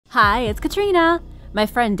Hi, it's Katrina. My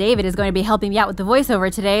friend David is going to be helping me out with the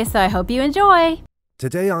voiceover today, so I hope you enjoy.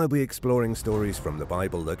 Today I'll be exploring stories from the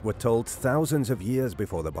Bible that were told thousands of years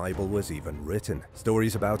before the Bible was even written.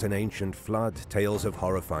 Stories about an ancient flood, tales of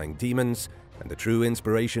horrifying demons, and the true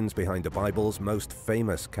inspirations behind the Bible's most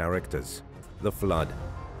famous characters. The Flood.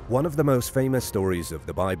 One of the most famous stories of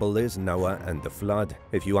the Bible is Noah and the flood.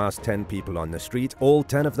 If you ask 10 people on the street, all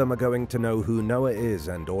 10 of them are going to know who Noah is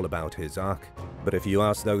and all about his ark. But if you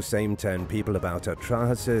ask those same 10 people about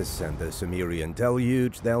Atrahasis and the Sumerian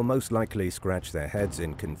deluge, they'll most likely scratch their heads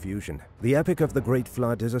in confusion. The epic of the Great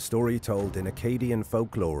Flood is a story told in Akkadian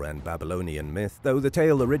folklore and Babylonian myth, though the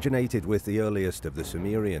tale originated with the earliest of the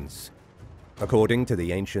Sumerians. According to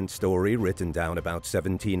the ancient story written down about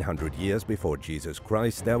 1700 years before Jesus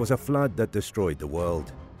Christ, there was a flood that destroyed the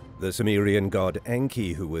world. The Sumerian god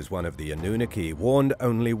Enki, who was one of the Anunnaki, warned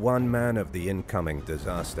only one man of the incoming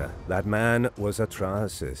disaster. That man was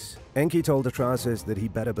Atrahasis. Enki told Atrahasis that he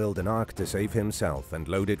better build an ark to save himself and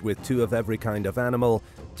load it with 2 of every kind of animal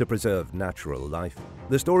to preserve natural life.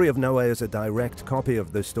 The story of Noah is a direct copy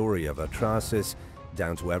of the story of Atrahasis,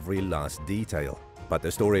 down to every last detail. But the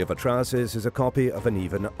story of Atrahasis is a copy of an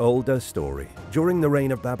even older story. During the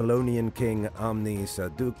reign of Babylonian king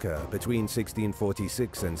Amni-Saduqa, between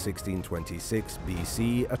 1646 and 1626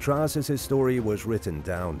 BC, Atrahasis' story was written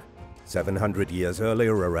down. 700 years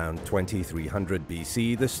earlier, around 2300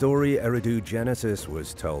 BC, the story Eridu Genesis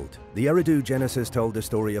was told. The Eridu Genesis told the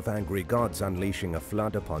story of angry gods unleashing a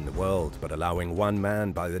flood upon the world, but allowing one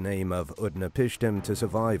man by the name of Utnapishtim to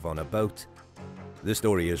survive on a boat. The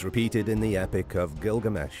story is repeated in the Epic of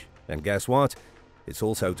Gilgamesh. And guess what? It's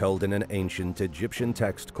also told in an ancient Egyptian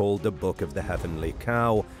text called the Book of the Heavenly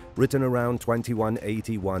Cow, written around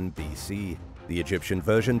 2181 BC. The Egyptian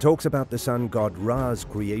version talks about the sun god Ra's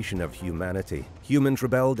creation of humanity. Humans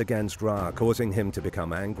rebelled against Ra, causing him to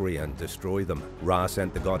become angry and destroy them. Ra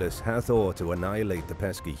sent the goddess Hathor to annihilate the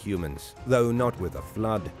pesky humans, though not with a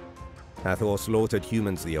flood. Hathor slaughtered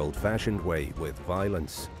humans the old-fashioned way, with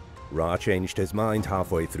violence. Ra changed his mind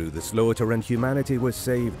halfway through the slaughter, and humanity was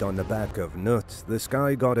saved on the back of Nut, the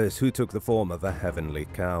sky goddess who took the form of a heavenly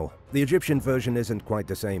cow. The Egyptian version isn't quite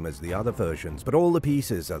the same as the other versions, but all the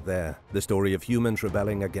pieces are there. The story of humans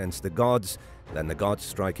rebelling against the gods, then the gods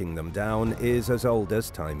striking them down, is as old as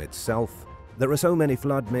time itself. There are so many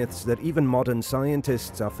flood myths that even modern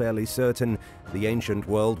scientists are fairly certain the ancient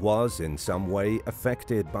world was, in some way,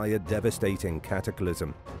 affected by a devastating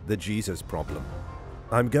cataclysm, the Jesus problem.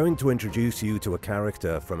 I'm going to introduce you to a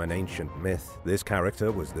character from an ancient myth. This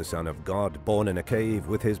character was the son of God, born in a cave,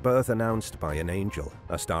 with his birth announced by an angel.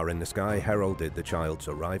 A star in the sky heralded the child's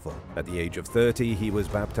arrival. At the age of 30, he was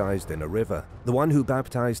baptized in a river. The one who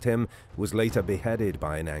baptized him was later beheaded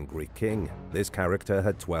by an angry king. This character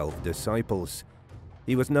had 12 disciples.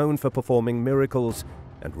 He was known for performing miracles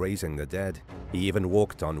and raising the dead. He even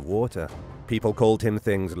walked on water. People called him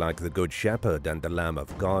things like the Good Shepherd and the Lamb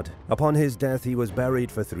of God. Upon his death, he was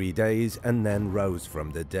buried for 3 days and then rose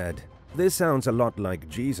from the dead. This sounds a lot like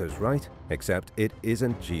Jesus, right? Except it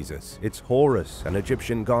isn't Jesus. It's Horus, an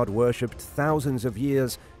Egyptian god worshipped thousands of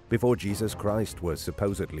years before Jesus Christ was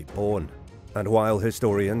supposedly born. And while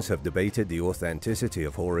historians have debated the authenticity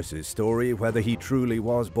of Horus's story, whether he truly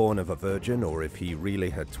was born of a virgin or if he really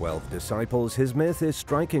had 12 disciples, his myth is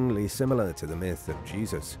strikingly similar to the myth of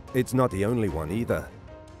Jesus. It's not the only one either.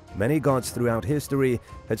 Many gods throughout history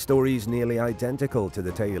had stories nearly identical to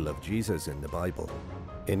the tale of Jesus in the Bible.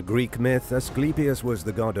 In Greek myth, Asclepius was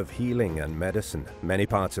the god of healing and medicine. Many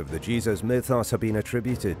parts of the Jesus mythos have been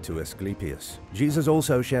attributed to Asclepius. Jesus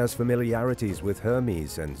also shares familiarities with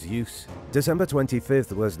Hermes and Zeus. December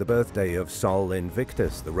 25th was the birthday of Sol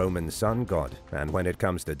Invictus, the Roman sun god. And when it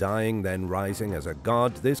comes to dying, then rising as a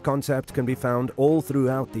god, this concept can be found all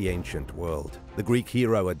throughout the ancient world. The Greek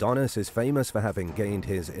hero Adonis is famous for having gained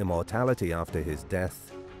his immortality after his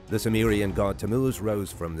death. The Sumerian god Tammuz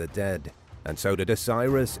rose from the dead. And so did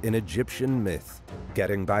Osiris in Egyptian myth.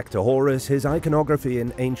 Getting back to Horus, his iconography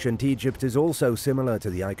in ancient Egypt is also similar to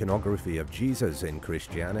the iconography of Jesus in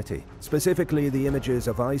Christianity, specifically the images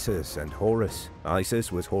of Isis and Horus.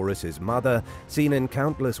 Isis was Horus's mother, seen in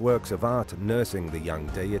countless works of art nursing the young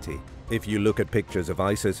deity. If you look at pictures of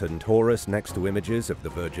Isis and Horus next to images of the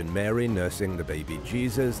Virgin Mary nursing the baby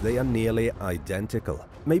Jesus, they are nearly identical.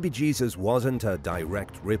 Maybe Jesus wasn't a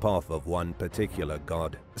direct rip-off of one particular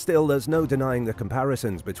god. Still, there's no denying the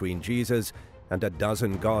comparisons between Jesus and a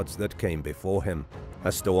dozen gods that came before him.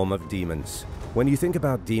 A storm of demons. When you think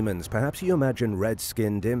about demons, perhaps you imagine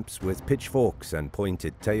red-skinned imps with pitchforks and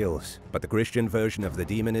pointed tails. But the Christian version of the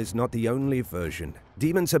demon is not the only version.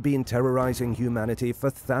 Demons have been terrorizing humanity for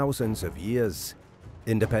thousands of years.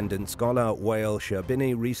 Independent scholar Wael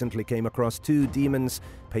Sherbini recently came across 2 demons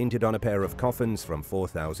painted on a pair of coffins from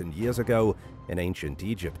 4,000 years ago in ancient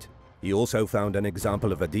Egypt. He also found an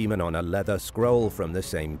example of a demon on a leather scroll from the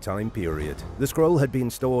same time period. The scroll had been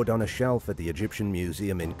stored on a shelf at the Egyptian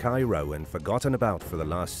Museum in Cairo and forgotten about for the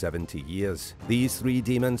last 70 years. These 3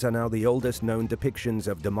 demons are now the oldest known depictions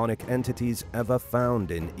of demonic entities ever found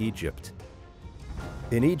in Egypt.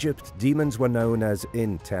 In Egypt, demons were known as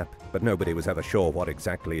In-Tep, but nobody was ever sure what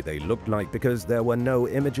exactly they looked like because there were no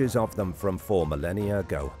images of them from 4 millennia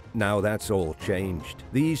ago. Now that's all changed.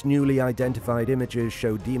 These newly identified images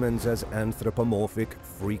show demons as anthropomorphic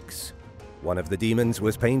freaks. One of the demons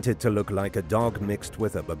was painted to look like a dog mixed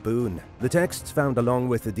with a baboon. The texts found along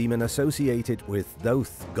with the demon associated with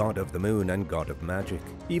Thoth, god of the moon and god of magic.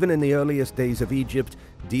 Even in the earliest days of Egypt,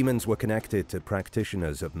 demons were connected to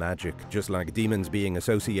practitioners of magic, just like demons being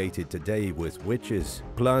associated today with witches.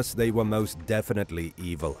 Plus, they were most definitely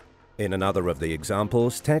evil. In another of the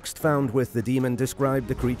examples, text found with the demon described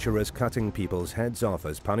the creature as cutting people's heads off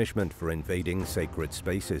as punishment for invading sacred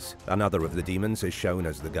spaces. Another of the demons is shown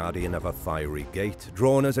as the guardian of a fiery gate,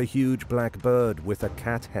 drawn as a huge black bird with a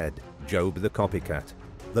cat head, Job the copycat.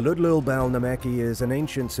 The Ludlul Bal Nameki is an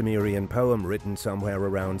ancient Sumerian poem written somewhere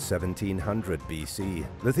around 1700 BC.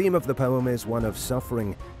 The theme of the poem is one of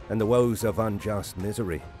suffering and the woes of unjust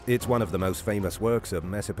misery. It's one of the most famous works of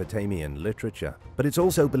Mesopotamian literature, but it's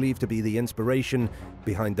also believed to be the inspiration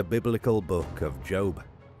behind the biblical book of Job.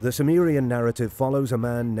 The Sumerian narrative follows a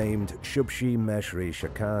man named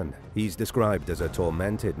Shubshi-Meshri-Shakan. He's described as a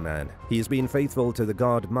tormented man. He has been faithful to the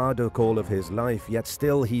god Marduk all of his life, yet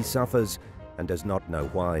still he suffers and does not know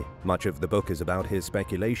why. Much of the book is about his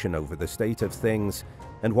speculation over the state of things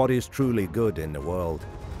and what is truly good in the world.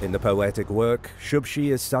 In the poetic work,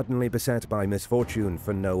 Shubshi is suddenly beset by misfortune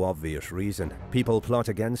for no obvious reason. People plot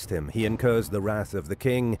against him, he incurs the wrath of the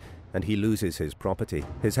king, and he loses his property.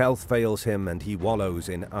 His health fails him and he wallows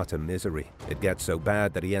in utter misery. It gets so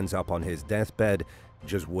bad that he ends up on his deathbed,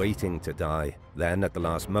 just waiting to die. Then, at the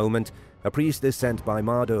last moment, a priest is sent by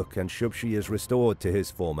Marduk and Shubshi is restored to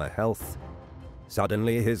his former health.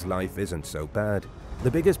 Suddenly, his life isn't so bad.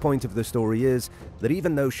 The biggest point of the story is that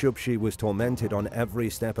even though Shubshi was tormented on every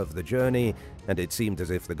step of the journey, and it seemed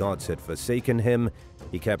as if the gods had forsaken him,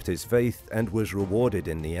 he kept his faith and was rewarded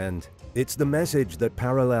in the end. It's the message that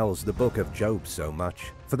parallels the book of Job so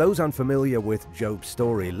much. For those unfamiliar with Job's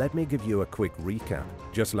story, let me give you a quick recap.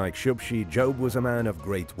 Just like Shubshi, Job was a man of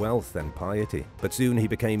great wealth and piety, but soon he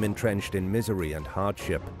became entrenched in misery and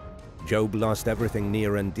hardship. Job lost everything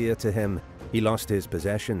near and dear to him. He lost his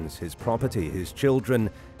possessions, his property, his children,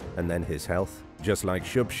 and then his health. Just like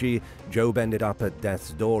Shubshi, Job ended up at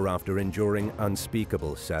death's door after enduring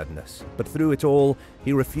unspeakable sadness. But through it all,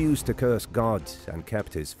 he refused to curse God and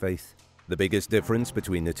kept his faith. The biggest difference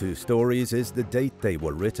between the two stories is the date they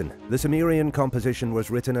were written. The Sumerian composition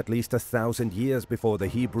was written at least 1,000 years before the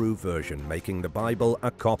Hebrew version, making the Bible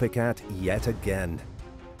a copycat yet again.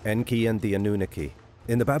 Enki and the Anunnaki.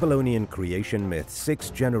 In the Babylonian creation myth, 6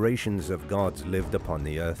 generations of gods lived upon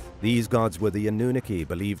the earth. These gods were the Anunnaki,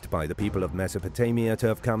 believed by the people of Mesopotamia to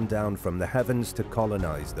have come down from the heavens to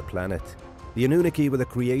colonize the planet. The Anunnaki were the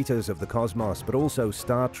creators of the cosmos, but also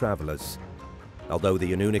star travelers. Although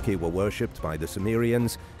the Anunnaki were worshipped by the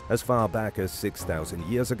Sumerians as far back as 6,000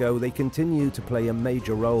 years ago, they continue to play a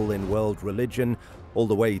major role in world religion all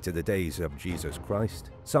the way to the days of Jesus Christ.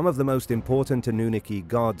 Some of the most important Anunnaki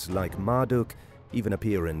gods, like Marduk, even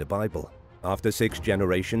appear in the Bible. After 6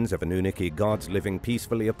 generations of Anunnaki gods living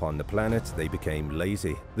peacefully upon the planet, they became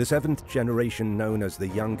lazy. The 7th generation, known as the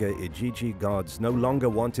younger Igigi gods, no longer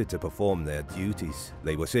wanted to perform their duties.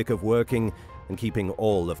 They were sick of working and keeping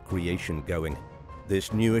all of creation going.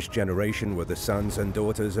 This newest generation were the sons and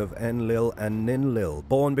daughters of Enlil and Ninlil,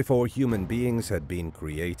 born before human beings had been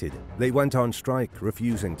created. They went on strike,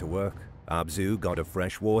 refusing to work. Abzu, god of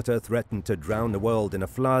fresh water, threatened to drown the world in a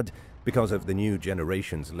flood because of the new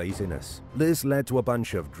generation's laziness. This led to a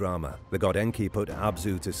bunch of drama. The god Enki put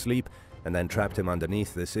Abzu to sleep and then trapped him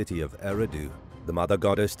underneath the city of Eridu. The mother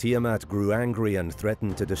goddess Tiamat grew angry and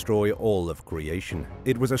threatened to destroy all of creation.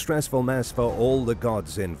 It was a stressful mess for all the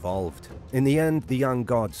gods involved. In the end, the young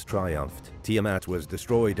gods triumphed. Tiamat was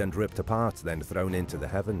destroyed and ripped apart, then thrown into the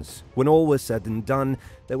heavens. When all was said and done,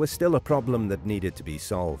 there was still a problem that needed to be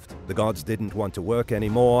solved. The gods didn't want to work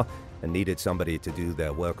anymore and needed somebody to do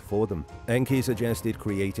their work for them. Enki suggested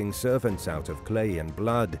creating servants out of clay and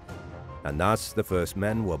blood, and thus the first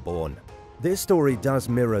men were born. This story does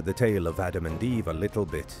mirror the tale of Adam and Eve a little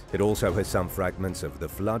bit. It also has some fragments of the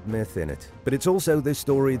flood myth in it. But it's also this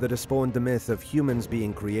story that has spawned the myth of humans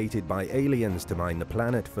being created by aliens to mine the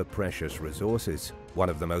planet for precious resources. One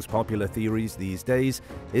of the most popular theories these days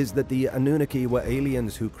is that the Anunnaki were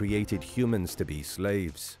aliens who created humans to be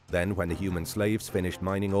slaves. Then, when the human slaves finished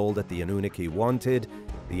mining all that the Anunnaki wanted,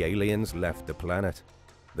 the aliens left the planet.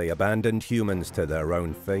 They abandoned humans to their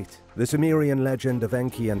own fate. The Sumerian legend of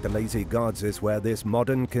Enki and the lazy gods is where this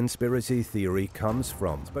modern conspiracy theory comes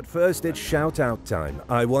from. But first, it's shout-out time.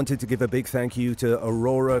 I wanted to give a big thank you to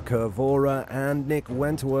Aurora Curvora and Nick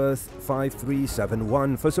Wentworth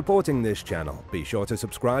 5371 for supporting this channel. Be sure to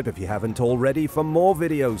subscribe if you haven't already for more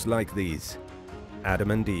videos like these. Adam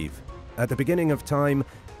and Eve. At the beginning of time,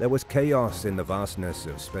 there was chaos in the vastness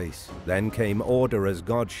of space. Then came order as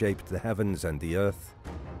God shaped the heavens and the earth.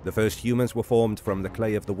 The first humans were formed from the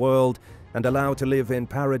clay of the world and allowed to live in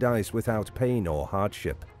paradise without pain or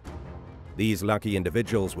hardship. These lucky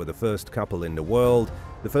individuals were the first couple in the world,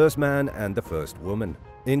 the first man and the first woman.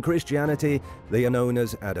 In Christianity, they are known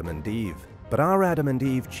as Adam and Eve. But are Adam and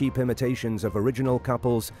Eve cheap imitations of original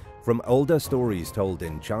couples from older stories told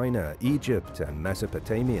in China, Egypt, and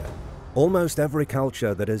Mesopotamia? Almost every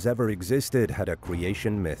culture that has ever existed had a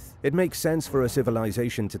creation myth. It makes sense for a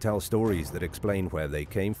civilization to tell stories that explain where they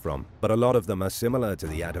came from, but a lot of them are similar to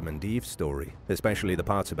the Adam and Eve story, especially the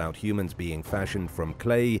parts about humans being fashioned from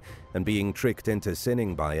clay and being tricked into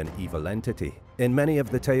sinning by an evil entity. In many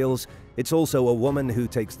of the tales, it's also a woman who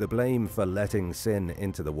takes the blame for letting sin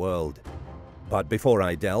into the world. But before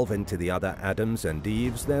I delve into the other Adams and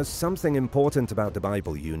Eves, there's something important about the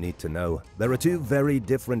Bible you need to know. There are two very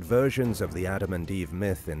different versions of the Adam and Eve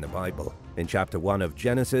myth in the Bible. In chapter 1 of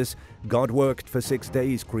Genesis, God worked for 6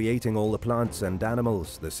 days creating all the plants and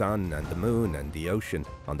animals, the sun and the moon and the ocean.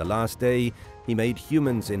 On the last day, he made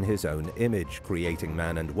humans in his own image, creating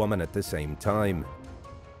man and woman at the same time.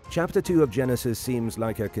 Chapter 2 of Genesis seems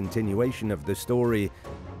like a continuation of the story,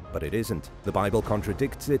 but it isn't. The Bible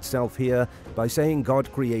contradicts itself here by saying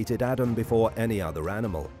God created Adam before any other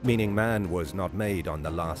animal, meaning man was not made on the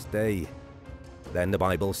last day. Then the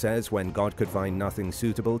Bible says when God could find nothing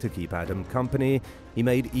suitable to keep Adam company, he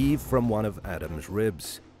made Eve from one of Adam's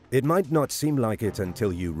ribs. It might not seem like it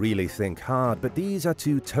until you really think hard, but these are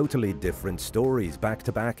two totally different stories back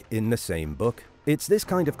to back in the same book. It's this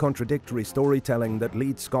kind of contradictory storytelling that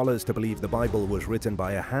leads scholars to believe the Bible was written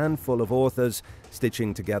by a handful of authors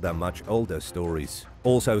stitching together much older stories.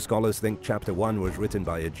 Also, scholars think chapter 1 was written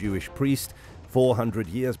by a Jewish priest 400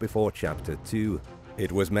 years before chapter 2.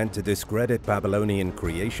 It was meant to discredit Babylonian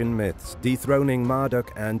creation myths, dethroning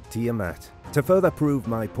Marduk and Tiamat. To further prove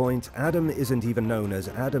my point, Adam isn't even known as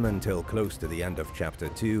Adam until close to the end of chapter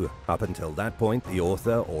 2. Up until that point, the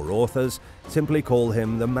author or authors simply call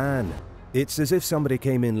him the man. It's as if somebody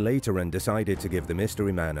came in later and decided to give the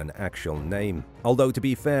mystery man an actual name. Although to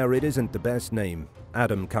be fair, it isn't the best name.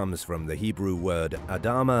 Adam comes from the Hebrew word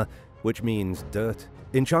Adama, which means dirt.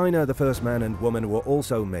 In China, the first man and woman were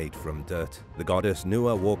also made from dirt. The goddess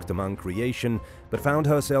Nua walked among creation, but found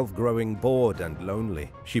herself growing bored and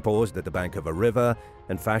lonely. She paused at the bank of a river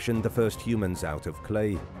and fashioned the first humans out of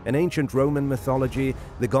clay. In ancient Roman mythology,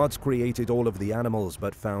 the gods created all of the animals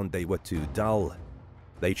but found they were too dull.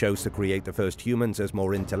 They chose to create the first humans as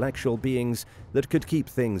more intellectual beings that could keep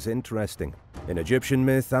things interesting. In Egyptian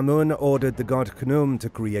myth, Amun ordered the god Khnum to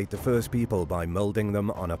create the first people by molding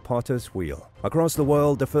them on a potter's wheel. Across the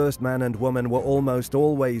world, the first man and woman were almost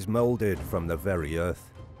always molded from the very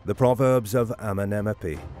earth. The Proverbs of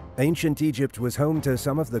Amenemope. Ancient Egypt was home to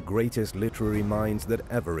some of the greatest literary minds that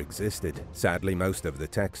ever existed. Sadly, most of the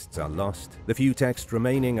texts are lost. The few texts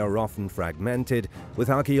remaining are often fragmented, with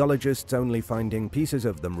archaeologists only finding pieces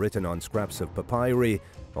of them written on scraps of papyri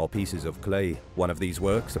or pieces of clay. One of these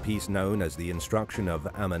works, a piece known as the Instruction of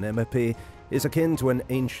Amenemope, is akin to an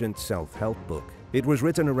ancient self-help book. It was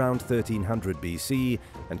written around 1300 BC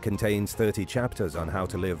and contains 30 chapters on how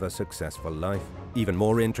to live a successful life. Even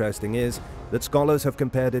more interesting is that scholars have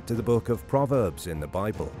compared it to the book of Proverbs in the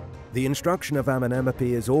Bible. The Instruction of Amenemope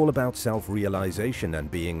is all about self-realization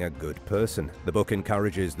and being a good person. The book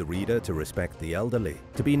encourages the reader to respect the elderly,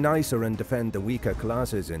 to be nicer and defend the weaker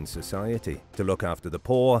classes in society, to look after the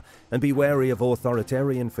poor, and be wary of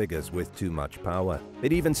authoritarian figures with too much power.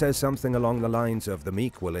 It even says something along the lines of the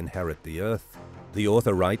meek will inherit the earth. The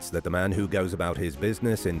author writes that the man who goes about his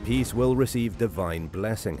business in peace will receive divine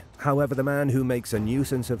blessing. However, the man who makes a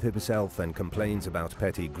nuisance of himself and complains about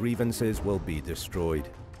petty grievances will be destroyed.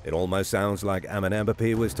 It almost sounds like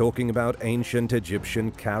Amenemope was talking about ancient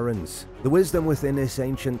Egyptian Karens. The wisdom within this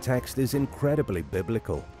ancient text is incredibly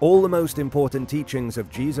biblical. All the most important teachings of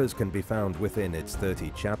Jesus can be found within its 30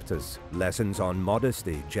 chapters. Lessons on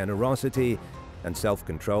modesty, generosity, and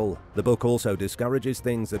self-control. The book also discourages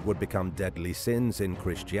things that would become deadly sins in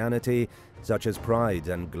Christianity, such as pride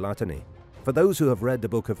and gluttony. For those who have read the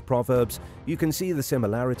book of Proverbs, you can see the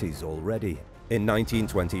similarities already. In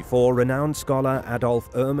 1924, renowned scholar Adolf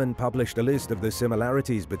Ehrman published a list of the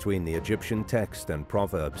similarities between the Egyptian text and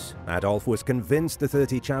Proverbs. Adolf was convinced the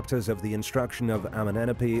 30 chapters of the instruction of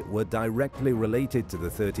Amenemope were directly related to the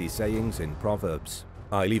 30 sayings in Proverbs.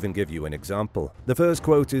 I'll even give you an example. The first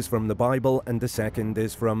quote is from the Bible and the second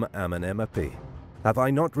is from Amenemope. "Have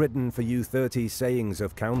I not written for you 30 sayings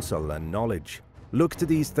of counsel and knowledge? Look to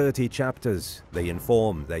these 30 chapters. They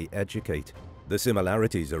inform, they educate." The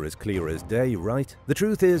similarities are as clear as day, right? The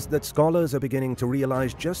truth is that scholars are beginning to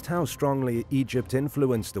realize just how strongly Egypt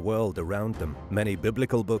influenced the world around them. Many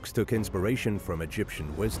biblical books took inspiration from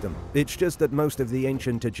Egyptian wisdom. It's just that most of the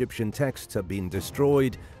ancient Egyptian texts have been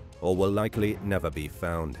destroyed or will likely never be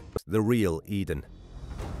found. The real Eden.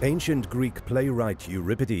 Ancient Greek playwright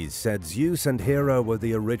Euripides said Zeus and Hera were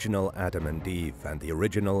the original Adam and Eve and the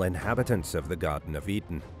original inhabitants of the Garden of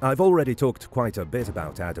Eden. I've already talked quite a bit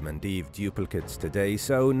about Adam and Eve duplicates today,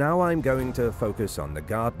 so now I'm going to focus on the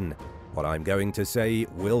garden. What I'm going to say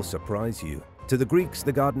will surprise you. To the Greeks,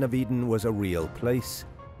 the Garden of Eden was a real place.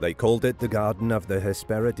 They called it the Garden of the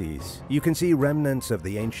Hesperides. You can see remnants of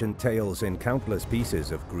the ancient tales in countless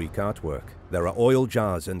pieces of Greek artwork. There are oil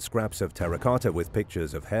jars and scraps of terracotta with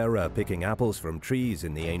pictures of Hera picking apples from trees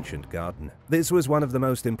in the ancient garden. This was one of the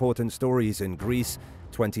most important stories in Greece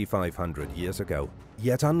 2,500 years ago.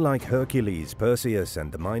 Yet unlike Hercules, Perseus,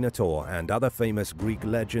 and the Minotaur and other famous Greek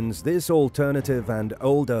legends, this alternative and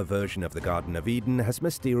older version of the Garden of Eden has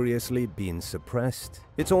mysteriously been suppressed.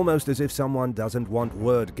 It's almost as if someone doesn't want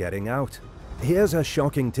word getting out. Here's a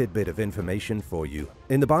shocking tidbit of information for you.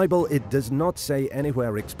 In the Bible, it does not say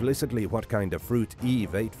anywhere explicitly what kind of fruit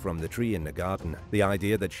Eve ate from the tree in the garden. The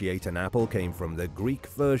idea that she ate an apple came from the Greek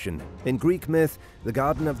version. In Greek myth, the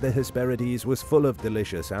Garden of the Hesperides was full of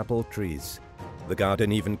delicious apple trees. The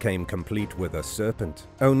garden even came complete with a serpent.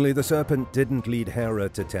 Only the serpent didn't lead Hera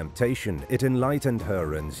to temptation, it enlightened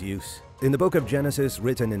her and Zeus. In the book of Genesis,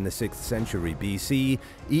 written in the 6th century BC,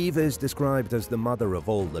 Eve is described as the mother of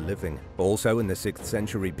all the living. Also in the 6th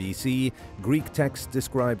century BC, Greek texts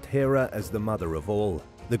described Hera as the mother of all.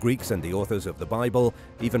 The Greeks and the authors of the Bible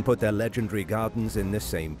even put their legendary gardens in the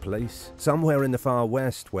same place, somewhere in the far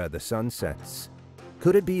west where the sun sets.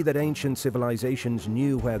 Could it be that ancient civilizations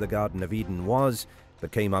knew where the Garden of Eden was,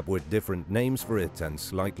 but came up with different names for it and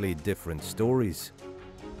slightly different stories?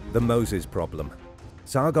 The Moses problem.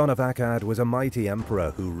 Sargon of Akkad was a mighty emperor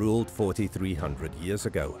who ruled 4,300 years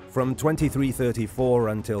ago. From 2334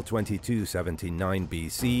 until 2279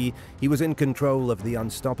 BC, he was in control of the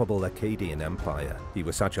unstoppable Akkadian Empire. He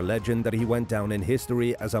was such a legend that he went down in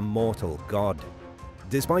history as a mortal god.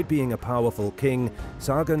 Despite being a powerful king,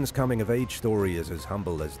 Sargon's coming-of-age story is as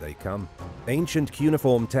humble as they come. Ancient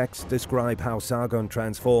cuneiform texts describe how Sargon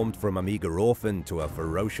transformed from a meager orphan to a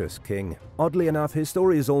ferocious king. Oddly enough, his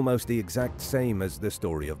story is almost the exact same as the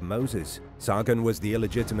story of Moses. Sargon was the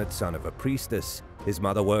illegitimate son of a priestess. His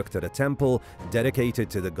mother worked at a temple dedicated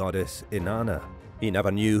to the goddess Inanna. He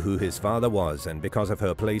never knew who his father was, and because of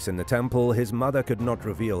her place in the temple, his mother could not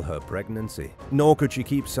reveal her pregnancy. Nor could she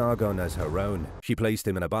keep Sargon as her own. She placed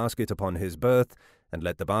him in a basket upon his birth, and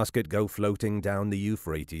let the basket go floating down the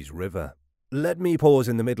Euphrates River. Let me pause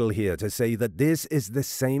in the middle here to say that this is the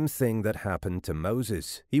same thing that happened to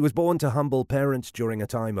Moses. He was born to humble parents during a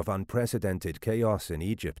time of unprecedented chaos in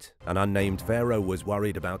Egypt. An unnamed pharaoh was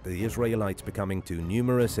worried about the Israelites becoming too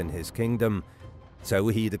numerous in his kingdom, so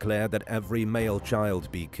he declared that every male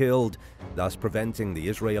child be killed, thus preventing the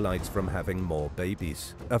Israelites from having more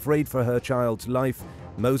babies. Afraid for her child's life,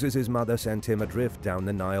 Moses' mother sent him adrift down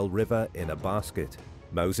the Nile River in a basket.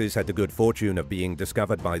 Moses had the good fortune of being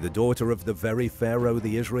discovered by the daughter of the very pharaoh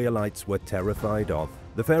the Israelites were terrified of.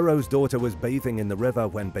 The pharaoh's daughter was bathing in the river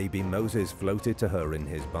when baby Moses floated to her in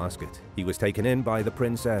his basket. He was taken in by the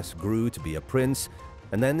princess, grew to be a prince,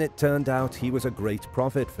 and then it turned out he was a great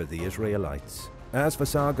prophet for the Israelites. As for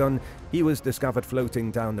Sargon, he was discovered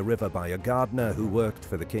floating down the river by a gardener who worked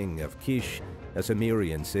for the king of Kish, a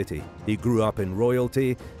Sumerian city. He grew up in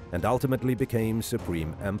royalty and ultimately became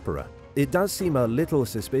supreme emperor. It does seem a little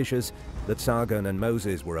suspicious that Sargon and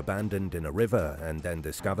Moses were abandoned in a river and then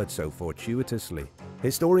discovered so fortuitously.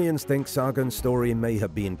 Historians think Sargon's story may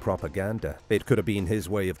have been propaganda. It could have been his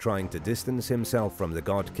way of trying to distance himself from the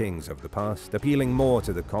god-kings of the past, appealing more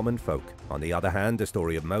to the common folk. On the other hand, the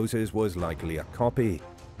story of Moses was likely a copy.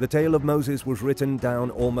 The tale of Moses was written down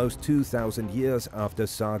almost 2,000 years after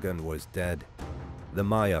Sargon was dead. The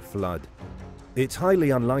Maya flood. It's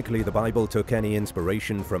highly unlikely the Bible took any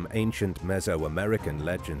inspiration from ancient Mesoamerican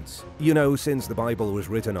legends. You know, since the Bible was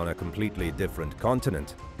written on a completely different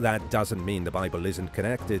continent, that doesn't mean the Bible isn't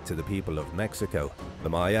connected to the people of Mexico. The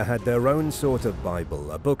Maya had their own sort of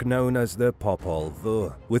Bible, a book known as the Popol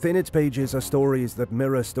Vuh. Within its pages are stories that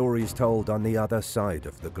mirror stories told on the other side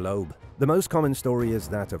of the globe. The most common story is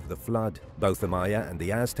that of the flood. Both the Maya and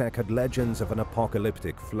the Aztec had legends of an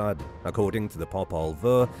apocalyptic flood. According to the Popol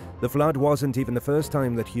Vuh, the flood wasn't even the first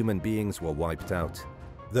time that human beings were wiped out.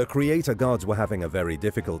 The creator gods were having a very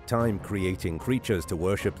difficult time creating creatures to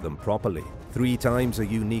worship them properly. 3 times a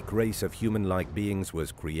unique race of human-like beings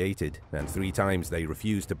was created, and 3 times they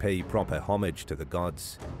refused to pay proper homage to the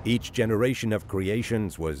gods. Each generation of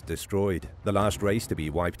creations was destroyed. The last race to be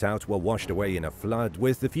wiped out were washed away in a flood,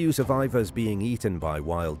 with the few survivors being eaten by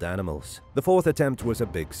wild animals. The 4th attempt was a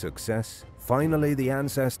big success. Finally, the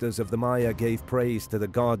ancestors of the Maya gave praise to the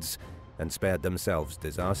gods and spared themselves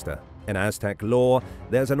disaster. In Aztec lore,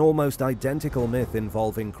 there's an almost identical myth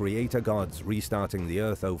involving creator gods restarting the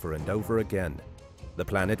Earth over and over again. The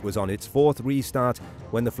planet was on its 4th restart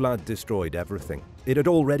when the flood destroyed everything. It had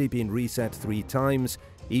already been reset 3 times,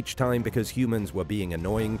 each time because humans were being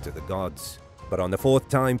annoying to the gods. But on the 4th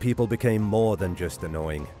time, people became more than just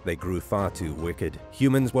annoying. They grew far too wicked.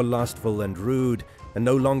 Humans were lustful and rude, and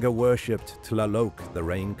no longer worshipped Tlaloc, the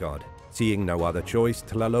rain god. Seeing no other choice,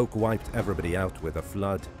 Tlaloc wiped everybody out with a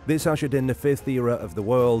flood. This ushered in the 5th era of the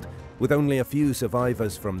world, with only a few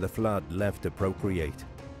survivors from the flood left to procreate.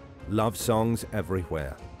 Love songs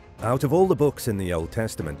everywhere. Out of all the books in the Old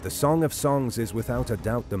Testament, the Song of Songs is without a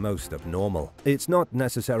doubt the most abnormal. It's not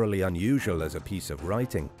necessarily unusual as a piece of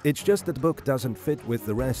writing. It's just that the book doesn't fit with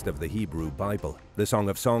the rest of the Hebrew Bible. The Song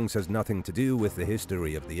of Songs has nothing to do with the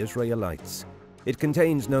history of the Israelites. It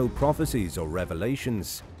contains no prophecies or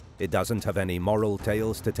revelations. It doesn't have any moral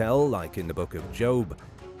tales to tell, like in the book of Job.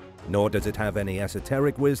 Nor does it have any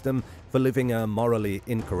esoteric wisdom for living a morally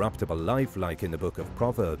incorruptible life like in the book of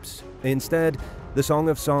Proverbs. Instead, the Song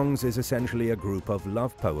of Songs is essentially a group of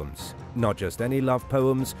love poems. Not just any love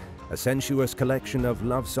poems, a sensuous collection of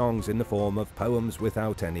love songs in the form of poems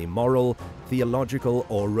without any moral, theological,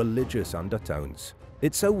 or religious undertones.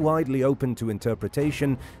 It's so widely open to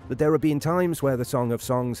interpretation that there have been times where the Song of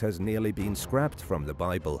Songs has nearly been scrapped from the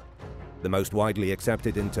Bible. The most widely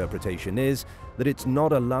accepted interpretation is that it's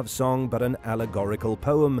not a love song but an allegorical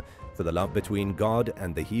poem for the love between God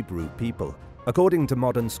and the Hebrew people. According to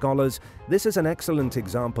modern scholars, this is an excellent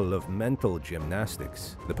example of mental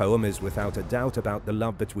gymnastics. The poem is without a doubt about the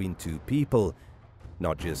love between 2 people.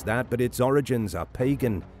 Not just that, but its origins are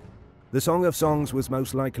pagan. The Song of Songs was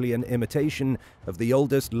most likely an imitation of the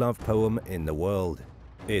oldest love poem in the world.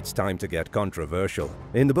 It's time to get controversial.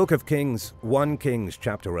 In the book of Kings, 1 Kings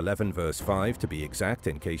chapter 11 verse 5 to be exact,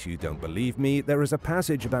 in case you don't believe me, there is a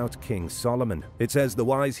passage about King Solomon. It says the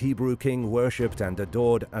wise Hebrew king worshipped and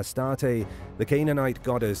adored Astarte, the Canaanite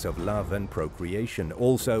goddess of love and procreation,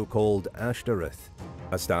 also called Ashtoreth.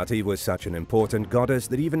 Astarte was such an important goddess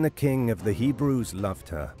that even the king of the Hebrews loved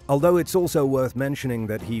her. Although it's also worth mentioning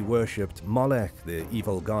that he worshipped Molech, the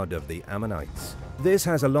evil god of the Ammonites. This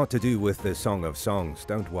has a lot to do with the Song of Songs,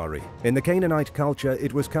 don't worry. In the Canaanite culture,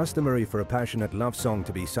 it was customary for a passionate love song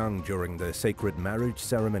to be sung during the sacred marriage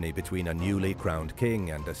ceremony between a newly crowned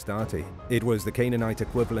king and Astarte. It was the Canaanite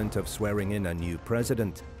equivalent of swearing in a new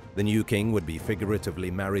president. The new king would be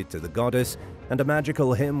figuratively married to the goddess, and a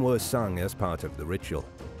magical hymn was sung as part of the ritual.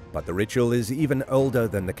 But the ritual is even older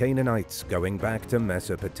than the Canaanites, going back to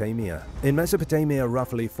Mesopotamia. In Mesopotamia,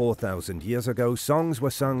 roughly 4,000 years ago, songs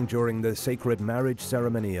were sung during the sacred marriage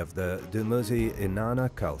ceremony of the Dumuzi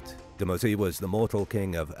Inanna cult. Dumuzi was the mortal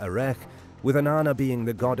king of Erech, with Inanna being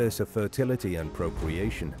the goddess of fertility and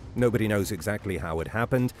procreation. Nobody knows exactly how it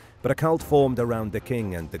happened, but a cult formed around the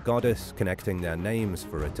king and the goddess, connecting their names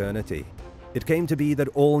for eternity. It came to be that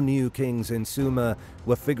all new kings in Sumer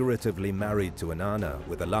were figuratively married to Inanna,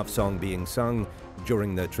 with a love song being sung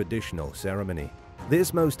during the traditional ceremony.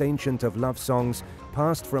 This most ancient of love songs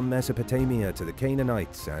passed from Mesopotamia to the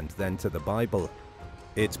Canaanites and then to the Bible.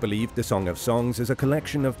 It's believed the Song of Songs is a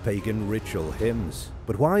collection of pagan ritual hymns.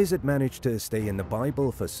 But why has it managed to stay in the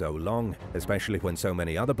Bible for so long, especially when so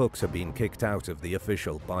many other books have been kicked out of the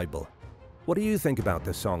official Bible? What do you think about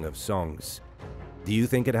the Song of Songs? Do you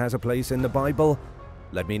think it has a place in the Bible?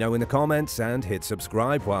 Let me know in the comments and hit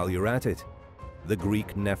subscribe while you're at it. The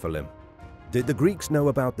Greek Nephilim. Did the Greeks know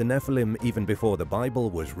about the Nephilim even before the Bible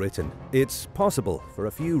was written? It's possible for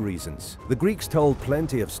a few reasons. The Greeks told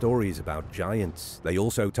plenty of stories about giants. They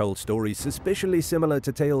also told stories suspiciously similar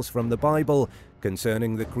to tales from the Bible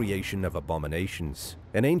concerning the creation of abominations.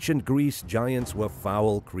 In ancient Greece, giants were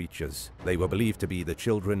foul creatures. They were believed to be the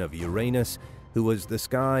children of Uranus, who was the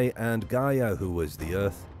sky, and Gaia, who was the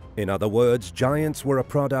earth. In other words, giants were a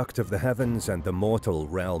product of the heavens and the mortal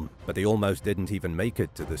realm, but they almost didn't even make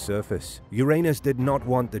it to the surface. Uranus did not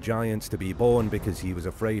want the giants to be born because he was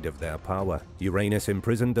afraid of their power. Uranus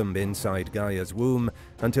imprisoned them inside Gaia's womb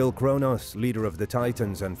until Kronos, leader of the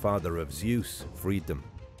Titans and father of Zeus, freed them.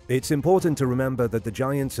 It's important to remember that the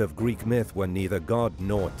giants of Greek myth were neither god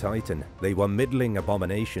nor titan. They were middling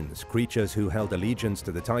abominations, creatures who held allegiance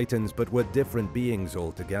to the Titans but were different beings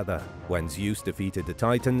altogether. When Zeus defeated the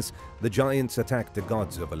Titans, the giants attacked the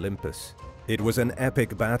gods of Olympus. It was an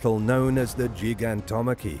epic battle known as the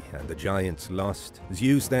Gigantomachy, and the giants lost.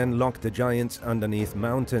 Zeus then locked the giants underneath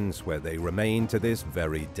mountains, where they remain to this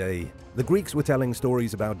very day. The Greeks were telling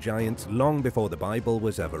stories about giants long before the Bible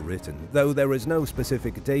was ever written, though there is no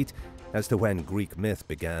specific date as to when Greek myth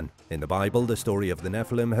began. In the Bible, the story of the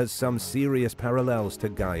Nephilim has some serious parallels to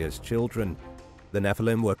Gaia's children. The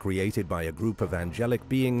Nephilim were created by a group of angelic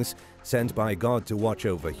beings sent by God to watch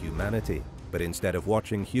over humanity. But instead of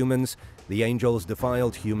watching humans, the angels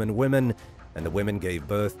defiled human women, and the women gave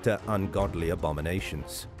birth to ungodly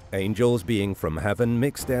abominations. Angels, being from heaven,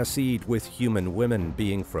 mixed their seed with human women,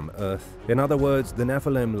 being from earth. In other words, the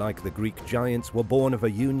Nephilim, like the Greek giants, were born of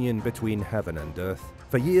a union between heaven and earth.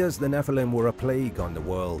 For years, the Nephilim were a plague on the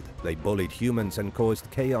world. They bullied humans and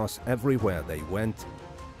caused chaos everywhere they went.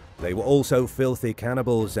 They were also filthy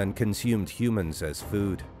cannibals and consumed humans as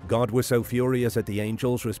food. God was so furious at the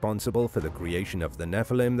angels responsible for the creation of the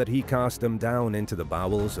Nephilim that he cast them down into the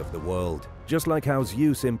bowels of the world. Just like how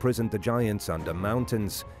Zeus imprisoned the giants under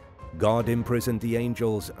mountains, God imprisoned the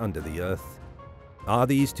angels under the earth. Are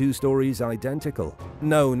these two stories identical?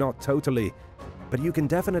 No, not totally. But you can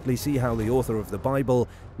definitely see how the author of the Bible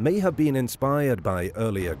may have been inspired by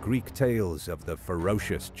earlier Greek tales of the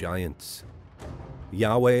ferocious giants.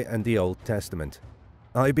 Yahweh and the Old Testament.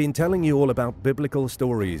 I've been telling you all about biblical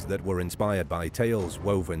stories that were inspired by tales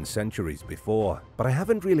woven centuries before, but I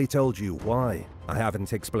haven't really told you why. I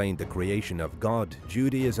haven't explained the creation of God,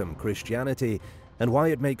 Judaism, Christianity, and why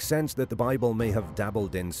it makes sense that the Bible may have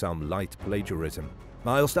dabbled in some light plagiarism.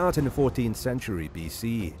 I'll start in the 14th century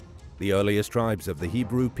BC. The earliest tribes of the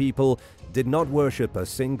Hebrew people did not worship a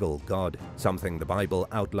single god, something the Bible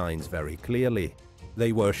outlines very clearly.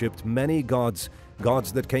 They worshipped many gods,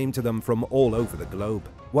 gods that came to them from all over the globe.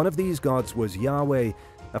 One of these gods was Yahweh,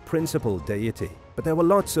 a principal deity. But there were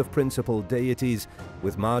lots of principal deities,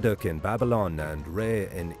 with Marduk in Babylon and Re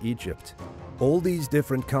in Egypt. All these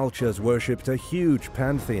different cultures worshipped a huge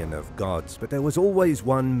pantheon of gods, but there was always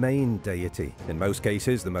one main deity. In most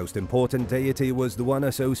cases, the most important deity was the one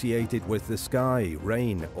associated with the sky,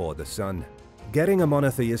 rain, or the sun. Getting a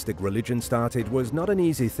monotheistic religion started was not an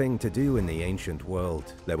easy thing to do in the ancient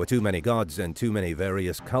world. There were too many gods and too many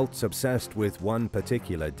various cults obsessed with one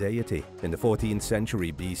particular deity. In the 14th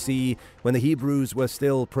century BC, when the Hebrews were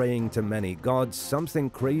still praying to many gods, something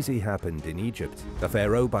crazy happened in Egypt. A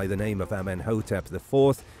pharaoh by the name of Amenhotep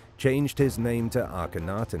IV changed his name to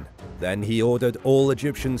Akhenaten. Then he ordered all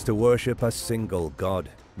Egyptians to worship a single god.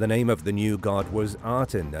 The name of the new god was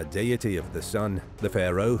Aten, a deity of the sun. The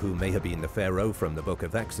pharaoh, who may have been the pharaoh from the book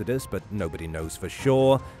of Exodus, but nobody knows for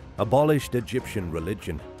sure, abolished Egyptian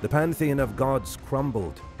religion. The pantheon of gods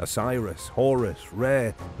crumbled. Osiris, Horus,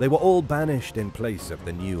 Re, they were all banished in place of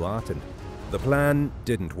the new Aten. The plan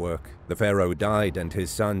didn't work. The pharaoh died and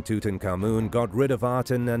his son Tutankhamun got rid of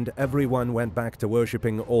Aten, and everyone went back to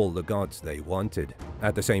worshipping all the gods they wanted.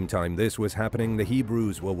 At the same time this was happening, the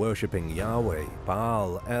Hebrews were worshipping Yahweh,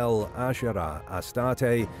 Baal, El, Asherah,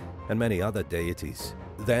 Astarte, and many other deities.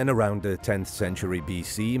 Then around the 10th century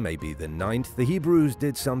BC, maybe the 9th, the Hebrews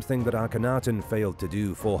did something that Akhenaten failed to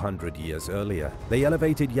do 400 years earlier. They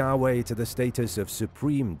elevated Yahweh to the status of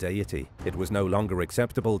supreme deity. It was no longer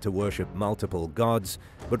acceptable to worship multiple gods,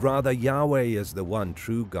 but rather Yahweh as the one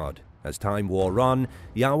true God. As time wore on,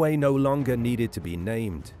 Yahweh no longer needed to be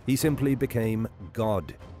named. He simply became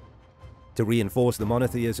God. To reinforce the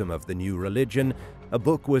monotheism of the new religion, a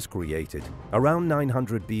book was created. Around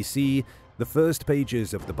 900 BC, the first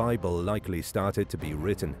pages of the Bible likely started to be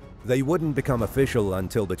written. They wouldn't become official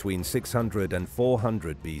until between 600 and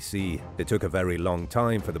 400 BC. It took a very long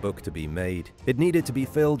time for the book to be made. It needed to be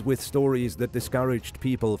filled with stories that discouraged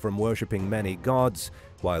people from worshipping many gods,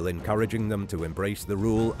 while encouraging them to embrace the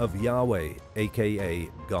rule of Yahweh, aka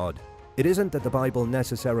God. It isn't that the Bible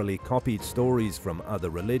necessarily copied stories from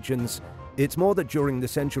other religions. It's more that during the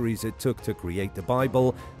centuries it took to create the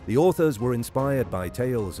Bible, the authors were inspired by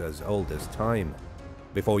tales as old as time.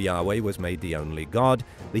 Before Yahweh was made the only God,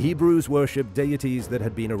 the Hebrews worshipped deities that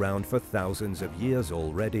had been around for thousands of years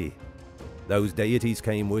already. Those deities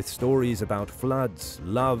came with stories about floods,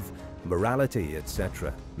 love, morality,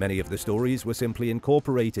 etc. Many of the stories were simply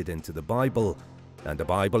incorporated into the Bible, and the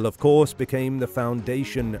Bible, of course, became the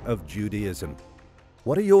foundation of Judaism.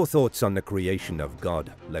 What are your thoughts on the creation of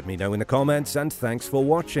God? Let me know in the comments, and thanks for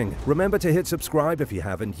watching. Remember to hit subscribe if you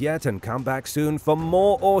haven't yet, and come back soon for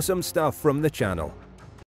more awesome stuff from the channel.